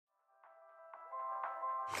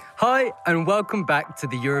Hi, and welcome back to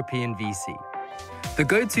the European VC, the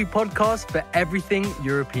go-to podcast for everything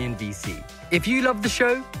European VC. If you love the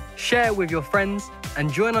show, share it with your friends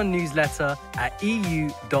and join our newsletter at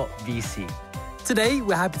eu.vc. Today,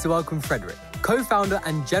 we're happy to welcome Frederik, co-founder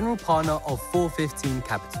and general partner of 415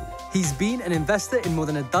 Capital. He's been an investor in more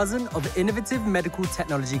than a dozen of innovative medical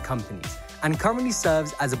technology companies and currently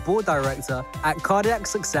serves as a board director at Cardiac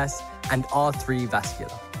Success and R3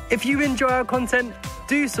 Vascular. If you enjoy our content,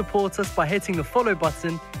 do support us by hitting the follow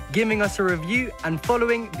button, giving us a review, and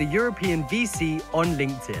following the European VC on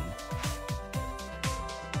LinkedIn.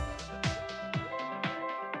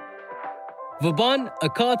 Vaban, a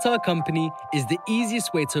Qatar company, is the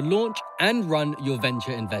easiest way to launch and run your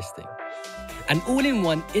venture investing. An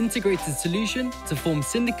all-in-one integrated solution to form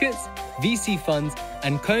syndicates, VC funds,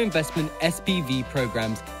 and co-investment SPV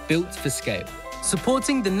programs built for scale.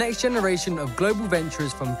 Supporting the next generation of global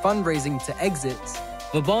ventures from fundraising to exits,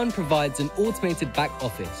 Vaban provides an automated back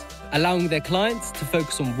office, allowing their clients to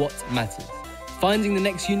focus on what matters, finding the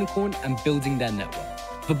next unicorn and building their network.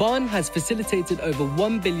 Vaban has facilitated over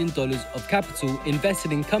 $1 billion of capital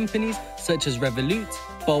invested in companies such as Revolut,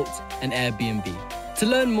 Bolt, and Airbnb. To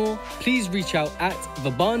learn more, please reach out at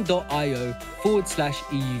vaban.io/EUVC.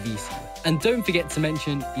 And don't forget to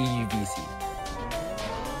mention EUVC.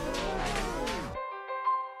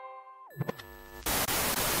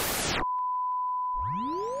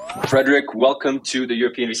 Frederik, welcome to the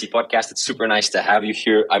European VC podcast. It's super nice to have you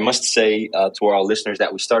here. I must say to our listeners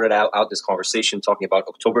that we started out this conversation talking about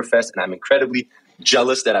Oktoberfest, and I'm incredibly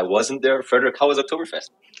jealous that I wasn't there. Frederik, how was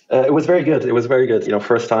Oktoberfest? It was very good.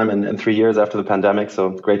 First time in 3 years after the pandemic.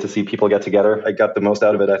 So great to see people get together. I got the most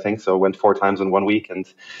out of it, I think. So went 4 times in 1 week, and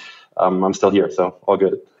I'm still here. So all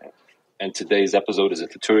good. And today's episode is a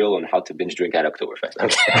tutorial on how to binge drink at Oktoberfest.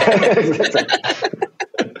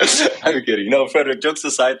 I'm kidding. No, Frederik, jokes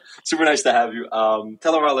aside, super nice to have you.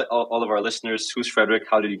 Tell all of our listeners, who's Frederik?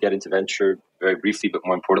 How did you get into venture? Very briefly, but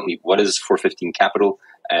more importantly, what is 415 Capital?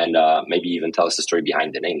 And maybe even tell us the story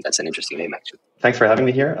behind the name. That's an interesting name, actually. Thanks for having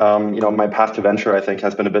me here. My path to venture, I think,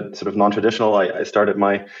 has been a bit sort of non-traditional. I started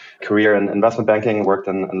my career in investment banking, worked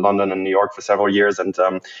in London and New York for several years. And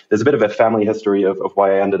there's a bit of a family history of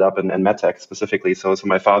why I ended up in MedTech specifically. So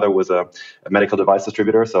my father was a medical device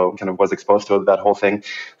distributor, so kind of was exposed to that whole thing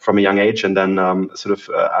from a young age. And then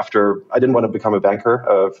after, I didn't want to become a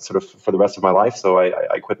banker for the rest of my life. So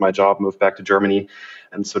I quit my job, moved back to Germany,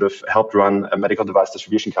 and sort of helped run a medical device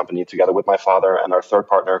distribution company together with my father and our third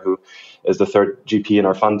partner, who is the third GP in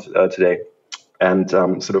our fund today. And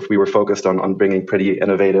we were focused on bringing pretty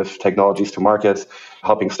innovative technologies to market,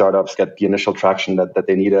 helping startups get the initial traction that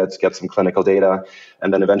they needed, get some clinical data,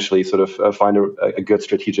 and then eventually find a good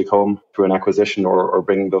strategic home through an acquisition or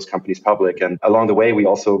bringing those companies public. And along the way, we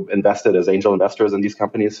also invested as angel investors in these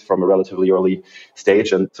companies from a relatively early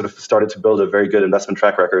stage and sort of started to build a very good investment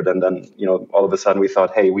track record. And then, all of a sudden we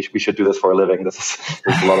thought, hey, we should do this for a living. This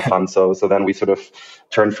is a lot of fun. So then we sort of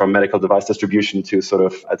turned from medical device distribution to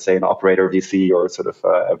I'd say, an operator VC or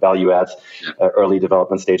a value add early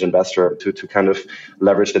development stage investor to kind of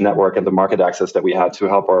leverage the network and the market access that we had to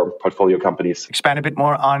help our portfolio companies. Expand a bit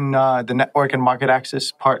more on the network and market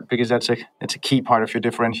access part, because that's a key part of your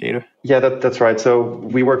differentiator. Yeah, that's right. So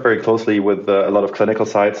we work very closely with a lot of clinical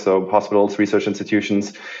sites, so hospitals, research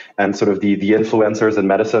institutions, and sort of the influencers in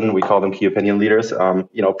medicine. We call them key opinion leaders.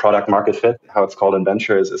 Product market fit, how it's called in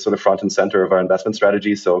venture, is sort of front and center of our investment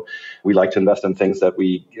strategy. So we like to invest in things that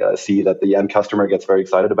we see that the end customer gets very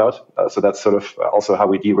excited about. So that's sort of also how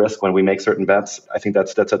we de-risk when we make certain bets. I think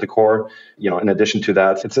that's at the core. In addition to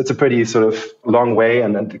that, it's a pretty sort of long way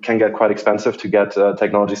and it can get quite expensive to get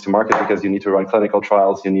technologies to market because you need to run clinical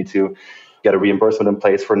trials. You need to get a reimbursement in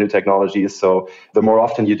place for new technologies. So the more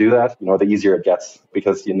often you do that, the easier it gets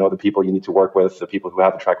because you know the people you need to work with, the people who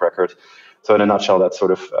have a track record. So in a nutshell, that's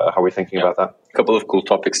sort of how we're thinking about that. A couple of cool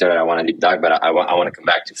topics there that I want to deep dive, but I want to come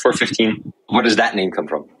back to 415. Where does that name come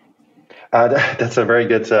from? That's a very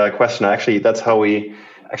good question. Actually, that's how we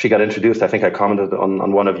actually got introduced. I think I commented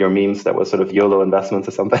on one of your memes that was sort of YOLO investments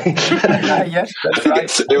or something. Yes, that's right.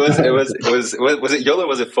 Was it YOLO or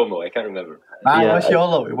was it FOMO? I can't remember. It was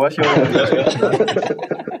YOLO. It was YOLO.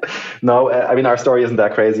 No, I mean, our story isn't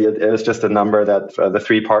that crazy. It was just a number that the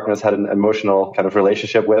 3 partners had an emotional kind of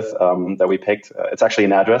relationship with that we picked. It's actually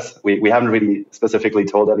an address. We haven't really specifically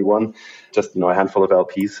told anyone, just, a handful of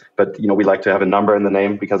LPs. But, we like to have a number in the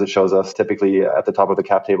name because it shows us typically at the top of the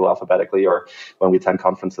cap table alphabetically, or when we attend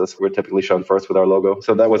conferences, we're typically shown first with our logo.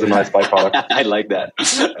 So that was a nice byproduct. I like that.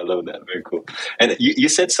 I love that. Very cool. And you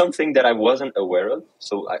said something that I wasn't aware of.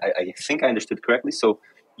 So I think I understood correctly. So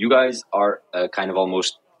you guys are kind of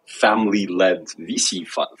almost family-led VC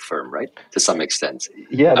firm, right? To some extent.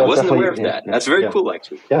 Yeah, I wasn't aware of that. That's very cool,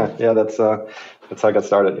 actually. Yeah, that's how I got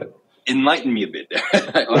started. Yeah. Enlighten me a bit there,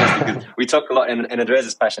 honestly, because we talk a lot, and Andreas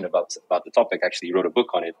is passionate about the topic. Actually, he wrote a book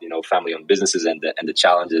on it, family-owned businesses and the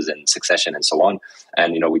challenges and succession and so on.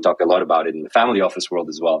 And, we talk a lot about it in the family office world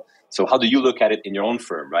as well. So how do you look at it in your own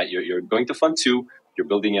firm, right? You're going to fund two, you're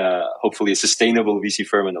building hopefully a sustainable VC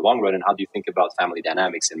firm in the long run. And how do you think about family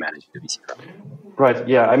dynamics in managing the VC firm? Right.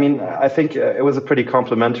 Yeah. I mean, I think it was a pretty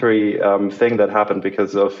complementary thing that happened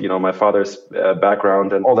because of, my father's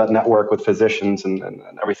background and all that network with physicians and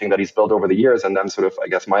everything that he's built over the years. And then sort of, I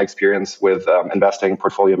guess, my experience with investing,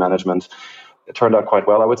 portfolio management, it turned out quite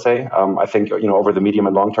well, I would say. I think, over the medium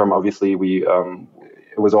and long term, obviously,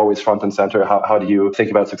 it was always front and center. How do you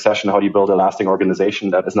think about succession? How do you build a lasting organization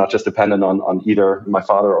that is not just dependent on either my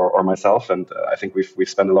father or myself? And I think we've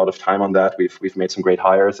spent a lot of time on that. We've made some great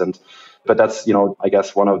hires, but that's I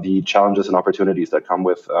guess one of the challenges and opportunities that come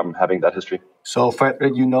with having that history. So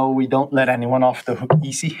Frederik, we don't let anyone off the hook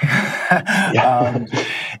easy.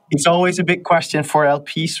 It's always a big question for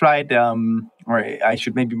LPs, right? Or I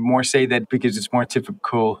should maybe more say that because it's more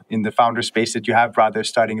typical in the founder space that you have rather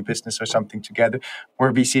starting a business or something together,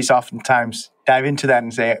 where VCs oftentimes dive into that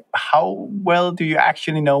and say, how well do you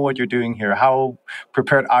actually know what you're doing here? How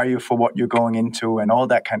prepared are you for what you're going into and all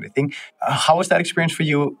that kind of thing? How was that experience for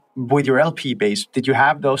you with your LP base? Did you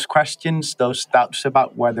have those questions, those doubts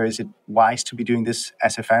about whether is it wise to be doing this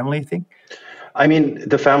as a family thing? I mean,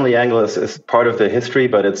 the family angle is part of the history,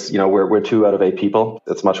 but it's, we're 2 out of 8 people.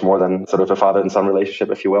 It's much more than sort of a father and son relationship,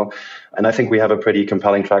 if you will. And I think we have a pretty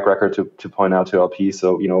compelling track record to point out to LP.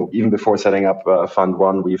 So, even before setting up Fund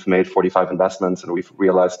 1, we've made 45 investments and we've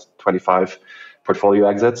realized 25 portfolio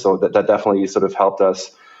exits. So that definitely sort of helped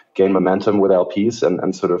us gain momentum with LPs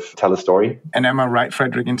and sort of tell a story. And am I right,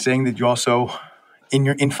 Frederik, in saying that you also,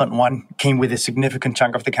 in Fund 1, came with a significant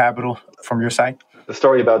chunk of the capital from your side? The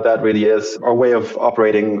story about that really is our way of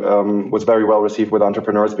operating was very well received with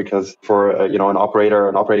entrepreneurs because for an operator,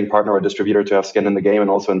 an operating partner, or a distributor to have skin in the game and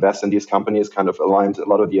also invest in these companies kind of aligned a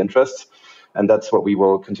lot of the interests. And that's what we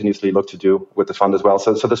will continuously look to do with the fund as well.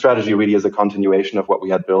 So the strategy really is a continuation of what we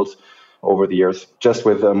had built over the years, just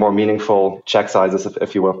with more meaningful check sizes,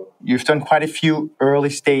 if you will. You've done quite a few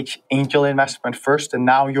early stage angel investment first, and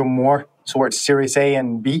now you're more towards Series A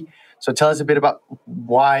and B. So tell us a bit about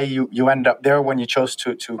why you ended up there when you chose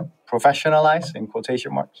to professionalize, in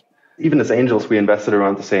quotation marks. Even as angels, we invested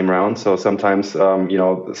around the same round. So sometimes,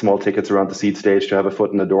 small tickets around the seed stage to have a foot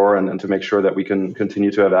in the door and to make sure that we can continue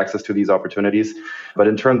to have access to these opportunities. But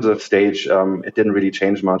in terms of stage, it didn't really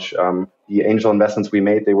change much. The angel investments we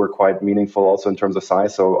made, they were quite meaningful also in terms of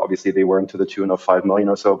size. So obviously they weren't to the tune of 5 million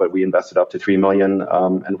or so, but we invested up to 3 million.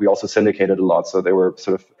 And we also syndicated a lot. So they were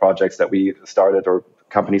sort of projects that we started or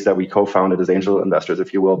companies that we co-founded as angel investors,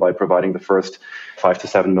 if you will, by providing the first 5 to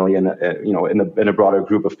 7 million, in a broader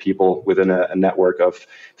group of people within a network of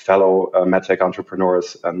fellow MedTech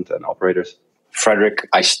entrepreneurs and operators. Frederik,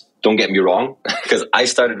 don't get me wrong, because I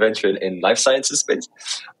started venturing in life sciences space,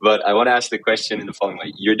 but I want to ask the question in the following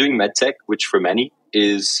way. You're doing MedTech, which for many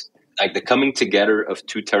is like the coming together of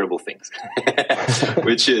 2 terrible things,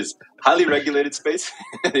 which is highly regulated space,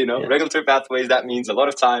 regulatory pathways. That means a lot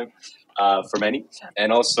of time for many,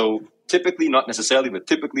 and also typically, not necessarily, but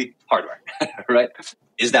typically hardware, right?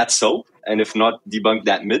 Is that so? And if not, debunk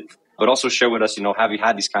that myth, but also share with us, have you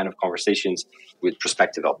had these kind of conversations with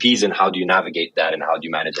prospective LPs, and how do you navigate that, and how do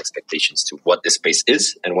you manage expectations to what this space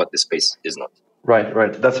is and what this space is not?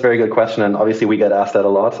 Right. That's a very good question. And obviously we get asked that a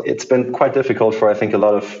lot. It's been quite difficult for, I think, a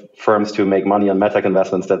lot of firms to make money on MedTech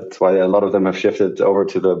investments. That's why a lot of them have shifted over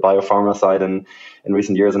to the biopharma side in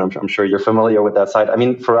recent years. And I'm sure you're familiar with that side. I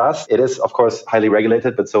mean, for us, it is, of course, highly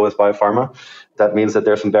regulated, but so is biopharma. That means that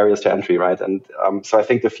there's some barriers to entry, right? And so I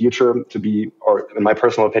think the future or in my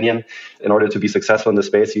personal opinion, in order to be successful in this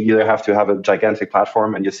space, you either have to have a gigantic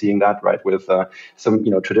platform, and you're seeing that, right, with some,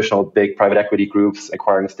 traditional big private equity groups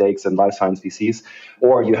acquiring stakes in life science VCs,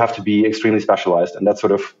 or you have to be extremely specialized. And that's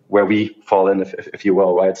sort of where we fall in, if you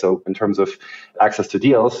will, right? So in terms of access to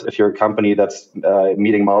deals, if you're a company that's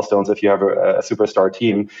meeting milestones, if you have a superstar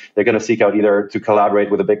team, they're going to seek out either to collaborate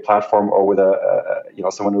with a big platform or with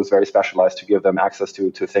someone who's very specialized to give them them access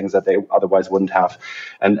to things that they otherwise wouldn't have,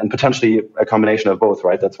 and potentially a combination of both,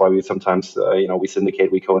 right? That's why we sometimes we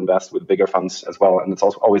syndicate, we co-invest with bigger funds as well, and it's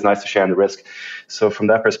also always nice to share in the risk. So from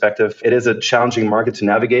that perspective, it is a challenging market to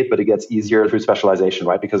navigate, but it gets easier through specialization,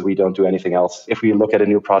 right? Because we don't do anything else. If we look at a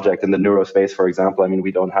new project in the neuro space, for example, I mean,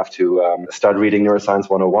 we don't have to start reading Neuroscience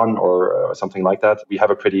 101 or something like that. We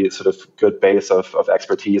have a pretty sort of good base of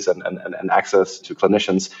expertise and access to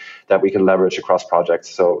clinicians that we can leverage across projects.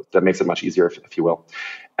 So that makes it much easier, if you will.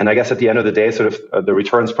 And I guess at the end of the day, sort of the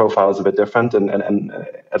returns profile is a bit different. And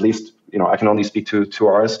at least, I can only speak to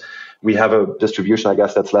ours. We have a distribution, I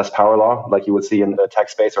guess, that's less power law, like you would see in the tech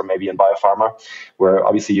space or maybe in biopharma, where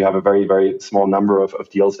obviously you have a very, very small number of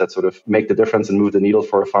deals that sort of make the difference and move the needle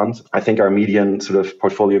for a fund. I think our median sort of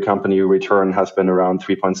portfolio company return has been around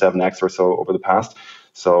 3.7x or so over the past.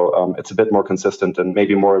 So it's a bit more consistent and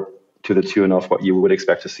maybe more to the tune of what you would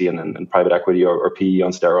expect to see in private equity or PE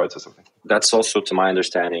on steroids or something. That's also, to my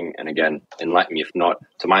understanding, and again, enlighten me if not,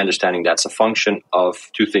 to my understanding, that's a function of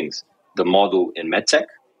two things. The model in MedTech,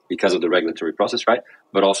 because of the regulatory process, right?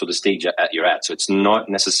 But also the stage at you're at. So it's not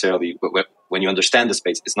necessarily, when you understand the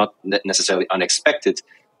space, it's not necessarily unexpected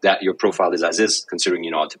that your profile is as is, considering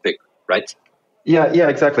you know how to pick, right? Yeah,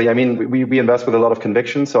 exactly. I mean, we invest with a lot of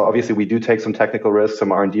conviction. So obviously we do take some technical risks,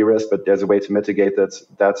 some R&D risks, but there's a way to mitigate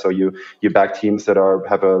that. So you back teams that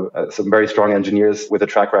have some very strong engineers with a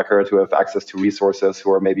track record who have access to resources,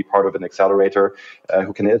 who are maybe part of an accelerator,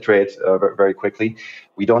 who can iterate very quickly.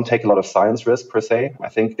 We don't take a lot of science risk per se. I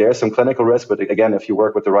think there's some clinical risk, but again, if you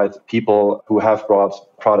work with the right people who have brought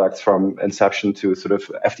products from inception to sort of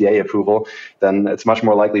FDA approval, then it's much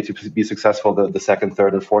more likely to be successful the second,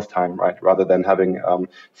 third, and fourth time, right? Rather than having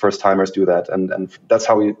first timers do that. And that's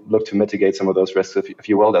how we look to mitigate some of those risks, if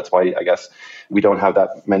you will. That's why I guess we don't have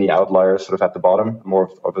that many outliers sort of at the bottom,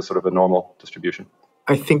 more of a sort of a normal distribution.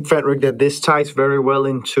 I think, Frederik, that this ties very well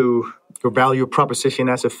into your value proposition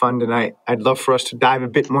as a fund, and I'd love for us to dive a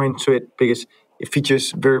bit more into it because it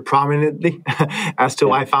features very prominently as to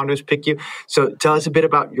why founders pick you. So tell us a bit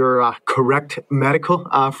about your Correct Medical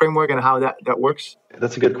framework and how that works.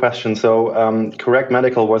 That's a good question. So Correct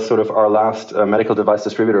Medical was sort of our last medical device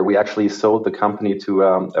distributor. We actually sold the company to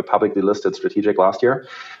a publicly listed strategic last year.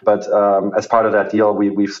 But as part of that deal,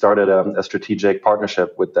 we've started a strategic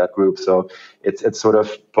partnership with that group. So it's sort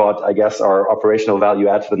of brought, I guess, our operational value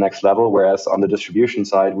add to the next level. Whereas on the distribution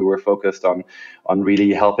side, we were focused on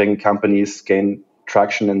really helping companies gain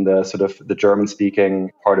traction in the sort of the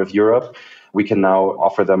German-speaking part of Europe. We can now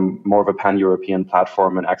offer them more of a pan-European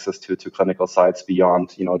platform and access to clinical sites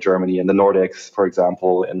beyond, Germany and the Nordics, for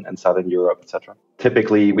example, and Southern Europe, etc.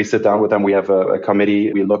 Typically, we sit down with them. We have a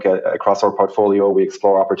committee. We look at across our portfolio. We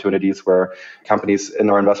explore opportunities where companies in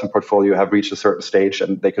our investment portfolio have reached a certain stage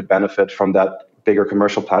and they could benefit from that bigger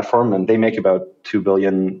commercial platform. And they make about 2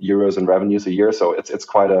 billion euros in revenues a year. So it's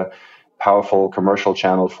quite a powerful commercial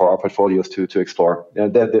channel for our portfolios to explore.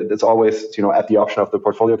 It's always, at the option of the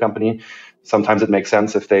portfolio company. Sometimes it makes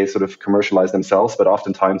sense if they sort of commercialize themselves, but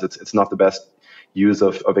oftentimes it's not the best use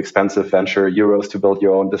of expensive venture euros to build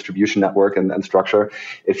your own distribution network and structure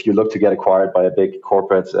if you look to get acquired by a big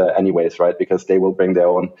corporate anyways, right? Because they will bring their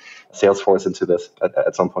own sales force into this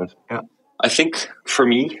at some point. Yeah. I think for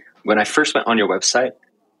me, when I first went on your website,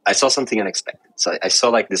 I saw something unexpected. So I saw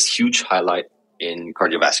like this huge highlight in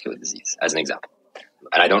cardiovascular disease, as an example.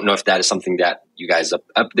 And I don't know if that is something that you guys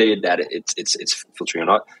updated, that it's filtering or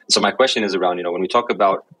not. So my question is around, when we talk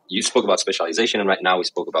about, you spoke about specialization, and right now we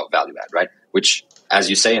spoke about value add, right? Which, as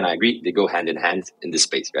you say, and I agree, they go hand in hand in this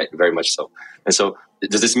space, right? Very much so. And so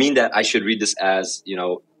does this mean that I should read this as,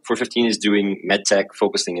 415 is doing MedTech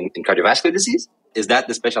focusing in cardiovascular disease? Is that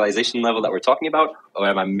the specialization level that we're talking about, or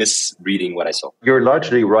am I misreading what I saw? You're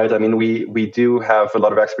largely right. I mean, we do have a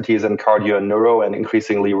lot of expertise in cardio and neuro, and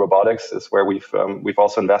increasingly robotics is where we've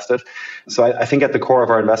also invested. So I think at the core of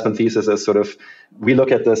our investment thesis is sort of, we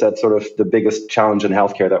look at this as sort of the biggest challenge in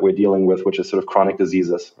healthcare that we're dealing with, which is sort of chronic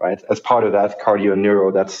diseases, right? As part of that, cardio and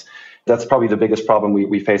neuro, that's probably the biggest problem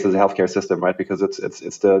we face as a healthcare system, right? Because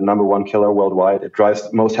it's the number one killer worldwide. It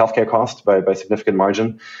drives most healthcare costs by significant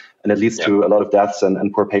margin. And it leads to a lot of deaths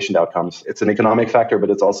and poor patient outcomes. It's an economic factor,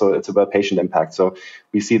 but it's about patient impact. So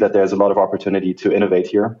we see that there's a lot of opportunity to innovate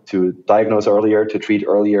here, to diagnose earlier, to treat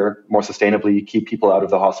earlier, more sustainably, keep people out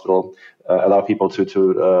of the hospital, allow people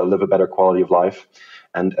to live a better quality of life.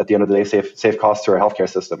 And at the end of the day, save costs to our healthcare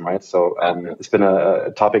system, right? So it's been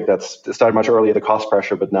a topic that's started much earlier, the cost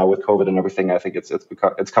pressure, but now with COVID and everything, I think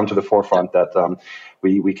it's come to the forefront that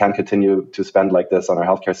we can't continue to spend like this on our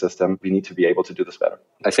healthcare system. We need to be able to do this better.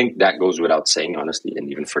 I think that goes without saying, honestly,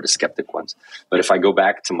 and even for the skeptic ones. But if I go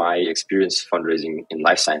back to my experience fundraising in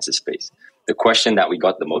life sciences space, the question that we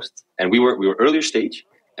got the most, and we were earlier stage,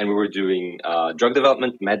 and we were doing drug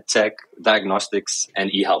development, MedTech, diagnostics,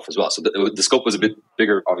 and e-health as well. So the scope was a bit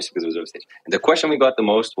bigger, obviously, because it was early stage. And the question we got the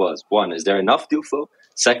most was, one, is there enough deal flow?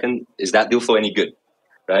 Second, is that deal flow any good?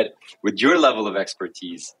 Right? With your level of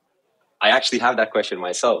expertise, I actually have that question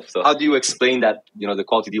myself. So how do you explain that, the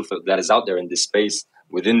quality deal flow that is out there in this space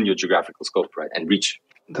within your geographical scope, right, and reach?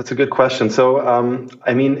 That's a good question. So,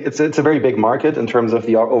 it's a very big market in terms of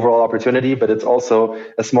the overall opportunity, but it's also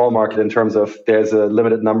a small market in terms of there's a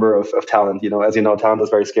limited number of talent. As you know, talent is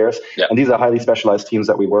very scarce. Yeah. And these are highly specialized teams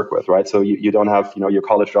that we work with, right? So you don't have, your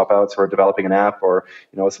college dropouts who are developing an app or,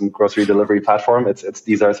 some grocery delivery platform.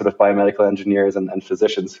 These are sort of biomedical engineers and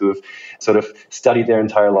physicians who have sort of studied their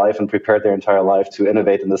entire life and prepared their entire life to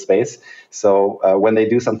innovate in the space. So when they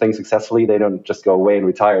do something successfully, they don't just go away and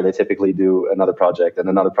retire. They typically do another project and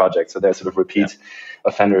another project. So they're sort of repeat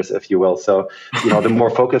offenders, if you will. So, the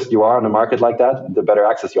more focused you are on a market like that, the better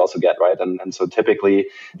access you also get, right? And so typically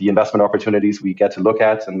the investment opportunities we get to look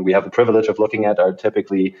at and we have the privilege of looking at are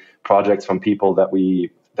typically projects from people that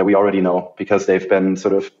we already know because they've been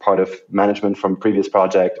sort of part of management from previous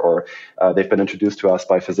project or they've been introduced to us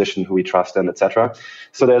by a physician who we trust in, etc.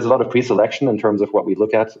 So there's a lot of pre-selection in terms of what we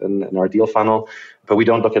look at in our deal funnel, but we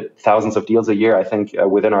don't look at thousands of deals a year. I think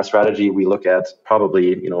within our strategy, we look at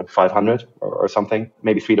probably, 500 or something,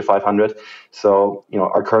 maybe 300 to 500. So,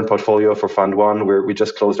 our current portfolio for Fund 1, we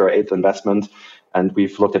just closed our 8th investment. And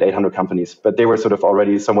we've looked at 800 companies, but they were sort of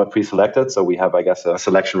already somewhat pre-selected. So we have, I guess, a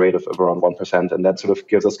selection rate of around 1%. And that sort of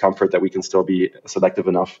gives us comfort that we can still be selective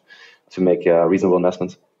enough to make reasonable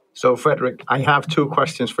investments. So, Frederik, I have two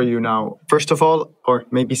questions for you now. First of all, or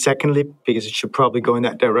maybe secondly, because it should probably go in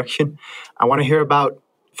that direction, I want to hear about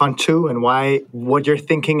Fund 2 and what you're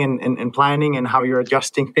thinking and planning and how you're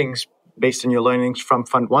adjusting things based on your learnings from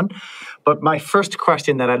Fund 1. But my first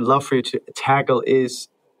question that I'd love for you to tackle is,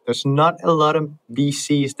 there's not a lot of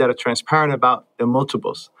VCs that are transparent about the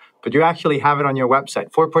multiples, but you actually have it on your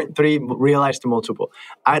website, 4.3 realized multiple.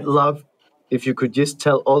 I'd love if you could just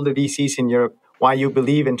tell all the VCs in Europe why you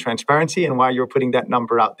believe in transparency and why you're putting that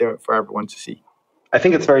number out there for everyone to see. I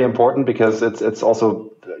think it's very important because it's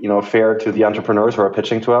also, fair to the entrepreneurs who are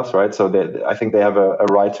pitching to us, right? So I think they have a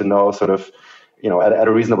right to know sort of, at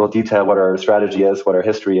a reasonable detail what our strategy is, what our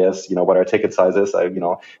history is, what our ticket size is.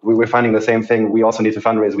 We're finding the same thing. We also need to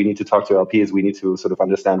fundraise. We need to talk to LPs. We need to sort of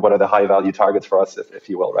understand what are the high value targets for us, if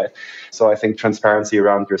you will, right? So I think transparency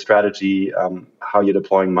around your strategy, how you're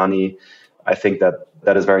deploying money, I think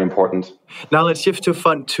that is very important. Now let's shift to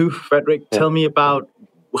Fund 2, Frederik. Yeah. Tell me about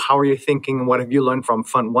how are you thinking and what have you learned from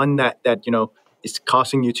Fund 1 that is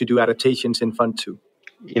causing you to do adaptations in Fund 2?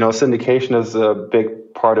 Syndication is a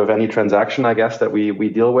big part of any transaction, I guess, that we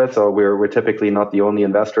deal with. So we're typically not the only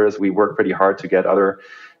investors. We work pretty hard to get other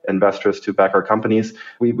investors to back our companies.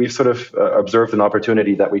 We've sort of observed an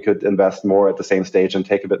opportunity that we could invest more at the same stage and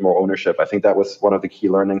take a bit more ownership. I think that was one of the key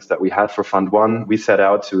learnings that we had for Fund 1. We set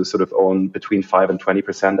out to sort of own between 5 and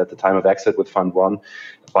 20% at the time of exit with Fund 1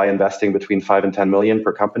 by investing between 5 and 10 million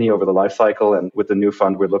per company over the life cycle. And with the new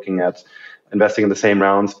fund, we're looking at investing in the same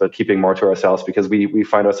rounds, but keeping more to ourselves because we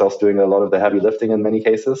find ourselves doing a lot of the heavy lifting in many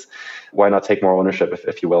cases. Why not take more ownership,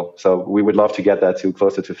 if you will? So we would love to get that to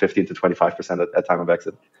closer to 15 to 25% at time of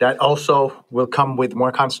exit. That also will come with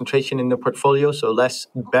more concentration in the portfolio, so less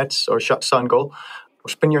bets or shots on goal.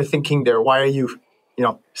 Spin your thinking there. Why are you,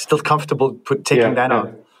 still comfortable taking that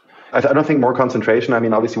on? I don't think more concentration. I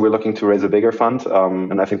mean, obviously, we're looking to raise a bigger fund,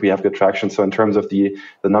 and I think we have good traction. So in terms of the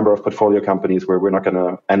number of portfolio companies, we're not going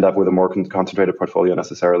to end up with a more concentrated portfolio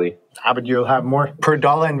necessarily. But you'll have more per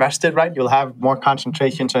dollar invested, right? You'll have more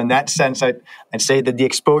concentration. So in that sense, I'd say that the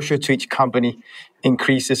exposure to each company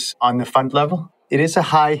increases on the fund level. It is a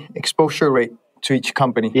high exposure rate to each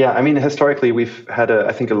company. Yeah, I mean, historically, we've had,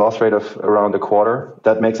 a loss rate of around a quarter.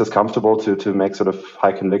 That makes us comfortable to make sort of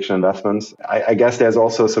high conviction investments. I guess there's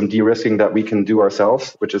also some de-risking that we can do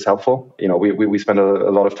ourselves, which is helpful. We spend a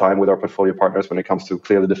lot of time with our portfolio partners when it comes to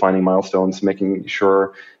clearly defining milestones, making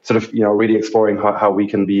sure sort of, really exploring how we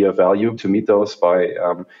can be of value to meet those by,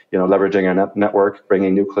 leveraging our network,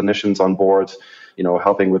 bringing new clinicians on board,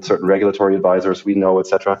 helping with certain regulatory advisors we know, et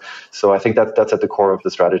cetera. So I think that's at the core of the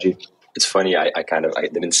strategy. It's funny, I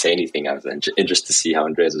didn't say anything. I was interested to see how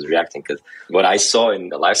Andreas was reacting because what I saw in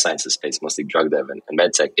the life sciences space, mostly drug dev and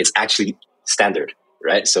MedTech, it's actually standard,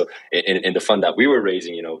 right? So in the fund that we were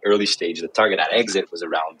raising, early stage, the target at exit was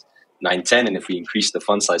around 9-10. And if we increased the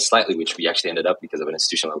fund size slightly, which we actually ended up because of an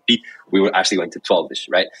institutional LP, we were actually going to 12-ish,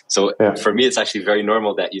 right? So for me, it's actually very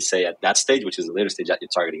normal that you say at that stage, which is the later stage, that you're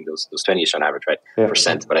targeting those 20-ish on average, right?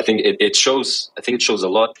 %. But I think it shows a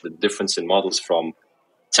lot the difference in models from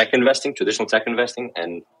tech investing, traditional tech investing,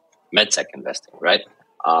 and MedTech investing, right?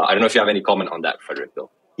 I don't know if you have any comment on that, Frederik,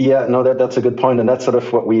 though. Yeah, no, that's a good point. And that's sort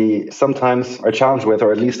of what we sometimes are challenged with,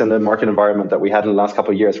 or at least in the market environment that we had in the last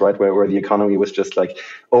couple of years, right? Where the economy was just like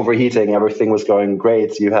overheating, everything was going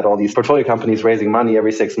great. You had all these portfolio companies raising money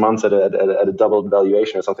every 6 months at a double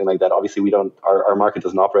valuation or something like that. Obviously, our market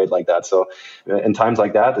doesn't operate like that. So in times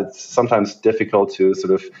like that, it's sometimes difficult to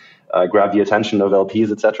sort of grab the attention of LPs,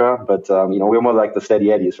 etc. But we're more like the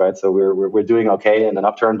steady eddies, right? So we're doing okay in an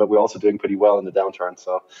upturn, but we're also doing pretty well in the downturn.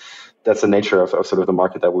 So that's the nature of sort of the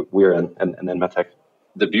market that we're in, and in MedTech.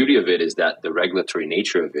 The beauty of it is that the regulatory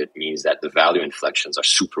nature of it means that the value inflections are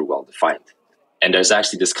super well defined. And there's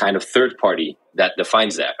actually this kind of third party that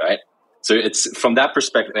defines that, right? So it's from that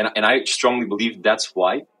perspective, and I strongly believe that's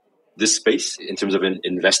why this space, in terms of an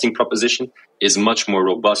investing proposition, is much more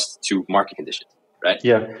robust to market conditions. Right.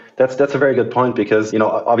 Yeah, that's a very good point, because,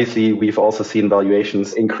 obviously we've also seen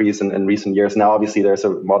valuations increase in recent years. Now, obviously, they're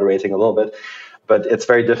sort of moderating a little bit, but it's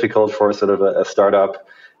very difficult for sort of a startup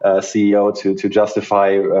CEO to justify,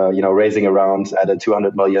 raising a round at a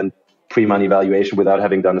 200 million pre-money valuation without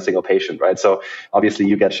having done a single patient, right? So obviously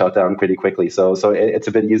you get shut down pretty quickly. So it's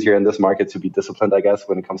a bit easier in this market to be disciplined, I guess,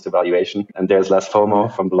 when it comes to valuation. And there's less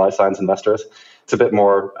FOMO from the life science investors. It's a bit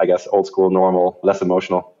more, I guess, old school, normal, less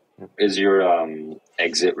emotional. Is your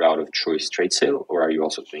exit route of choice trade sale, or are you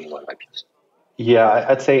also doing a lot of IPOs? Yeah,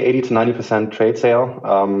 I'd say 80 to 90% trade sale.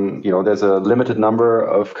 There's a limited number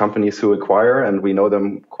of companies who acquire, and we know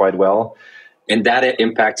them quite well. And that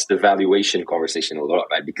impacts the valuation conversation a lot,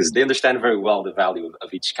 right? Because they understand very well the value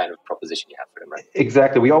of each kind of proposition you have for them, right?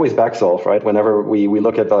 Exactly. We always backsolve, right? Whenever we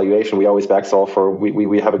look at valuation, we always backsolve for,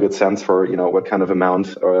 we have a good sense for, what kind of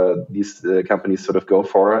amount these companies sort of go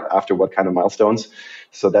for after what kind of milestones.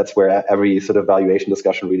 So that's where every sort of valuation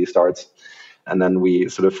discussion really starts. And then we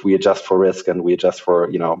adjust for risk, and we adjust for,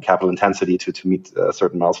 capital intensity to meet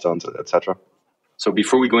certain milestones, et cetera. So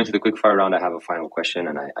before we go into the quickfire round, I have a final question,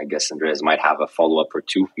 and I guess Andreas might have a follow-up or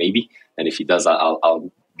two, maybe. And if he does,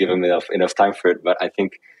 I'll give him enough time for it. But I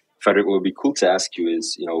think, Frederik, what would be cool to ask you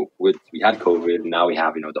is, we had COVID, now we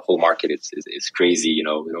have, the whole market is crazy.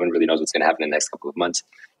 No one really knows what's going to happen in the next couple of months.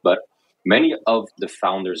 But many of the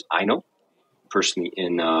founders I know, personally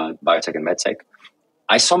in biotech and medtech,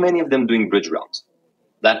 I saw many of them doing bridge rounds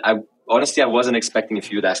that I wasn't expecting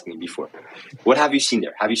if you had asked me before. What have you seen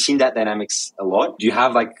there? Have you seen that dynamics a lot? Do you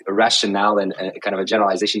have like a rationale and kind of a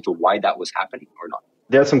generalization to why that was happening or not?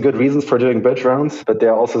 There are some good reasons for doing bridge rounds, but there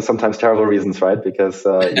are also sometimes terrible reasons, right? Because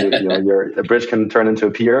a bridge can turn into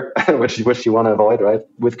a pier, which you want to avoid, right?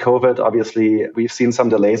 With COVID, obviously, we've seen some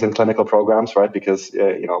delays in clinical programs, right? Because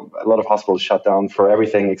a lot of hospitals shut down for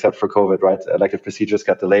everything except for COVID, right? Elective procedures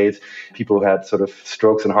got delayed. People who had sort of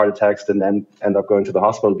strokes and heart attacks didn't end up going to the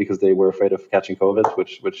hospital because they were afraid of catching COVID,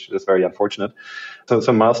 which is very unfortunate. So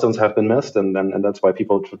some milestones have been missed, and that's why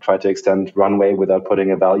people try to extend runway without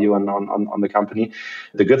putting a value on the company.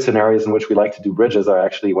 The good scenarios in which we like to do bridges are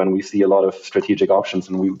actually when we see a lot of strategic options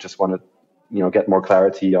and we just want to, get more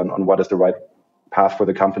clarity on what is the right path for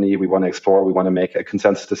the company. We want to explore. We want to make a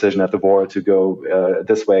consensus decision at the board to go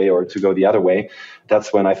this way or to go the other way.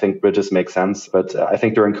 That's when I think bridges make sense. But I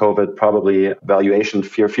think during COVID, probably valuation,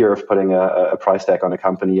 fear of putting a price tag on a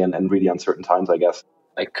company and really uncertain times, I guess.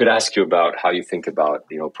 I could ask you about how you think about,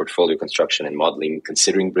 portfolio construction and modeling,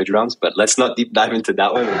 considering bridge rounds, but let's not deep dive into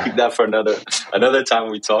that one. We'll keep that for another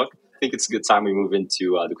time we talk. I think it's a good time we move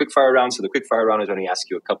into the quickfire round. So the quickfire round is only ask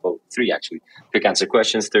you three actually, quick answer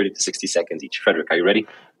questions, 30 to 60 seconds each. Frederik, are you ready?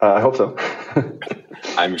 I hope so.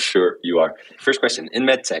 I'm sure you are. First question, in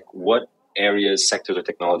MedTech, what areas, sectors, or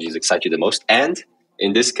technologies excite you the most? And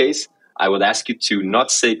in this case, I would ask you to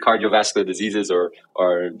not say cardiovascular diseases or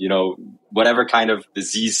whatever kind of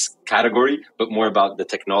disease category, but more about the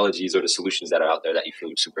technologies or the solutions that are out there that you feel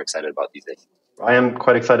super excited about these days. I am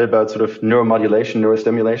quite excited about sort of neuromodulation,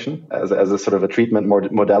 neurostimulation as a sort of a treatment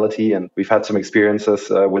modality. And we've had some experiences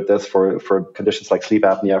with this for conditions like sleep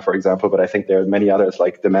apnea, for example, but I think there are many others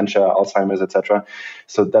like dementia, Alzheimer's, etc.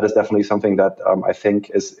 So that is definitely something that I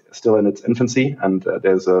think is still in its infancy, and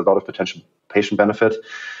there's a lot of potential patient benefit.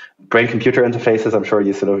 Brain-computer interfaces, I'm sure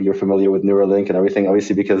you're familiar with Neuralink and everything,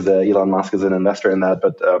 obviously because Elon Musk is an investor in that,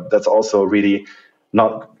 but that's also really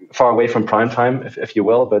not far away from prime time, if you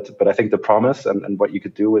will, but I think the promise and what you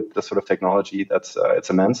could do with this sort of technology, it's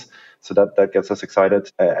immense. So that gets us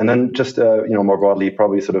excited. And then just, more broadly,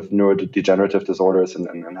 probably sort of neurodegenerative disorders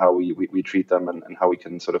and how we treat them and how we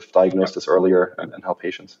can sort of diagnose this earlier and help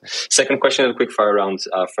patients. Second question in the quick fire round,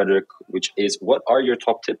 Frederik, which is, what are your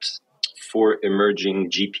top tips for emerging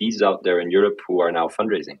GPs out there in Europe who are now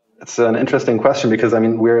fundraising? It's an interesting question because, I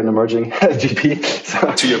mean, we're an emerging GP.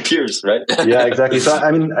 So, to your peers, right? Yeah, exactly. So,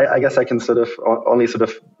 I mean, I guess I can sort of only sort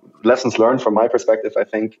of lessons learned from my perspective. I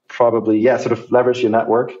think probably, yeah, sort of leverage your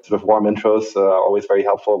network. Sort of warm intros are always very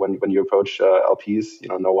helpful when you approach LPs. You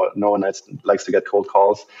know, no one likes to get cold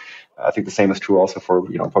calls. I think the same is true also for,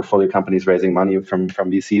 portfolio companies raising money from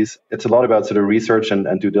VCs. It's a lot about sort of research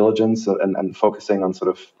and due diligence and focusing on sort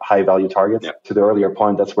of high value targets. Yeah. To the earlier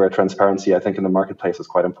point, that's where transparency, I think, in the marketplace is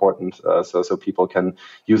quite important. So people can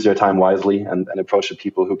use their time wisely and approach the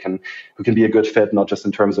people who can be a good fit, not just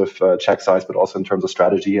in terms of check size, but also in terms of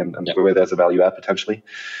strategy and where there's a value add potentially.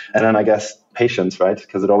 And then I guess patience, right?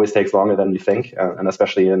 Because it always takes longer than you think. And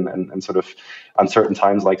especially in sort of uncertain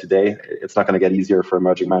times like today, it's not going to get easier for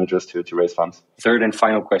emerging managers to raise funds. Third and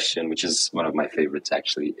final question, which is one of my favorites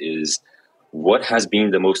actually, is what has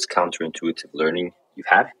been the most counterintuitive learning you've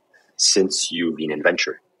had since you've been in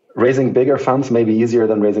venture? Raising bigger funds may be easier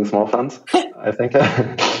than raising small funds, I think,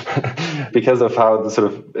 because of how the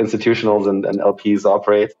sort of institutionals and LPs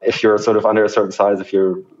operate. If you're sort of under a certain size, if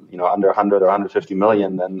you're under 100 or 150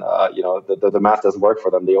 million, then the math doesn't work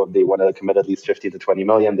for them. They want to commit at least 50 to 20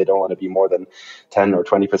 million. They don't want to be more than 10 or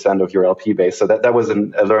 20% of your LP base. So that was a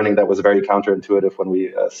learning that was very counterintuitive when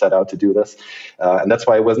we set out to do this, and that's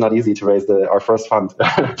why it was not easy to raise our first fund.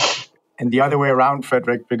 And the other way around,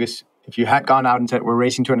 Frederik, because if you had gone out and said we're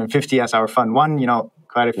raising 250 as our fund one,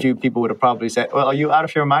 quite a few people would have probably said, well, are you out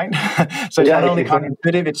of your mind? So it's not only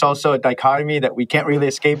counterintuitive, it's also a dichotomy that we can't really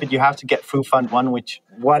escape it. You have to get through fund one, which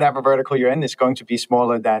whatever vertical you're in is going to be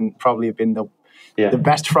smaller than probably been the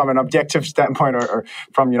best from an objective standpoint or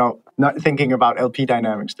from, not thinking about LP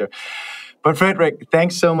dynamics there. But Frederik,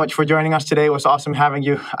 thanks so much for joining us today. It was awesome having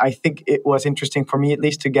you. I think it was interesting for me at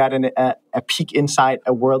least to get a peek inside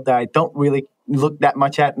a world that I don't really look that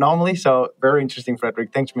much at normally. So very interesting,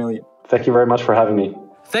 Frederik. Thanks a million. Thank you very much for having me.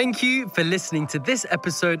 Thank you for listening to this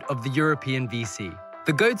episode of the European VC,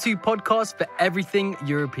 the go-to podcast for everything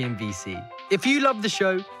European VC. If you love the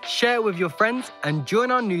show, share it with your friends and join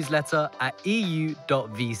our newsletter at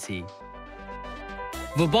eu.vc.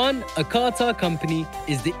 Vauban, a Qatar company,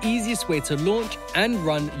 is the easiest way to launch and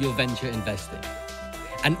run your venture investing.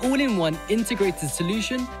 An all-in-one integrated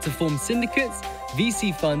solution to form syndicates,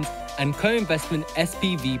 VC funds, and co-investment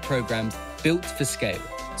SPV programs built for scale.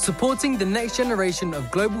 Supporting the next generation of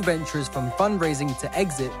global ventures from fundraising to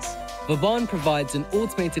exits, Vauban provides an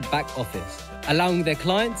automated back office, allowing their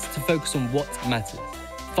clients to focus on what matters,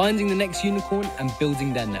 finding the next unicorn and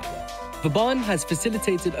building their network. Vauban has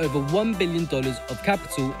facilitated over $1 billion of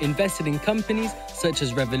capital invested in companies such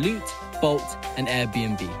as Revolut, Bolt, and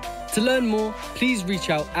Airbnb. To learn more, please reach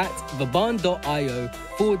out at vauban.io/EUVC.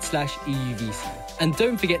 And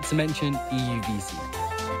don't forget to mention EUVC.